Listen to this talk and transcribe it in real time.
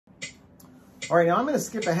All right, now I'm gonna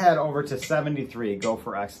skip ahead over to 73, go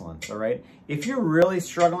for excellence, all right? If you're really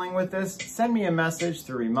struggling with this, send me a message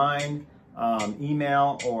through Remind,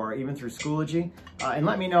 email, or even through Schoology, and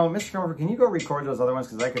let me know, Mr. Conover, can you go record those other ones?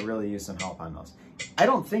 Because I could really use some help on those. I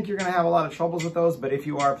don't think you're gonna have a lot of troubles with those, but if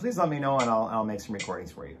you are, please let me know and I'll make some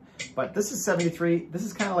recordings for you. But this is 73, this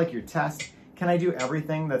is kind of like your test. Can I do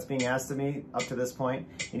everything that's being asked of me up to this point?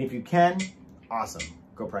 And if you can, awesome.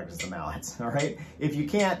 Go practice the mallets, all right? If you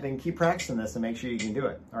can't, then keep practicing this and make sure you can do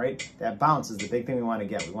it, all right? That bounce is the big thing we want to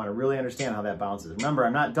get. We want to really understand how that bounces. Remember,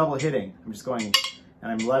 I'm not double hitting. I'm just going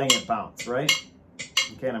and I'm letting it bounce, right?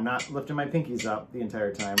 Okay, and I'm not lifting my pinkies up the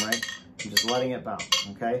entire time, right? I'm just letting it bounce,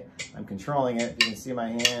 okay? I'm controlling it. You can see my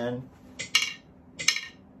hand.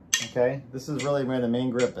 Okay, this is really where the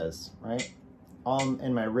main grip is, right? All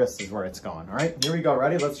in my wrist is where it's going, all right? Here we go,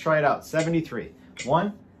 ready? Let's try it out. 73.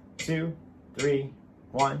 1, 2, 3,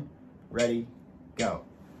 1, ready, go.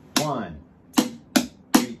 1, 2,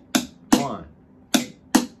 3, 1, 2,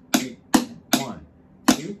 3, 1,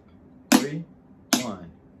 2, 3,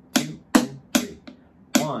 1, 2, 3,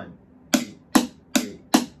 1, 2, 3,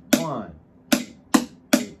 1, 2,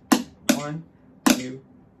 3, 1, 2,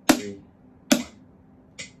 3, 1.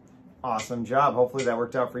 Awesome job. Hopefully that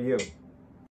worked out for you.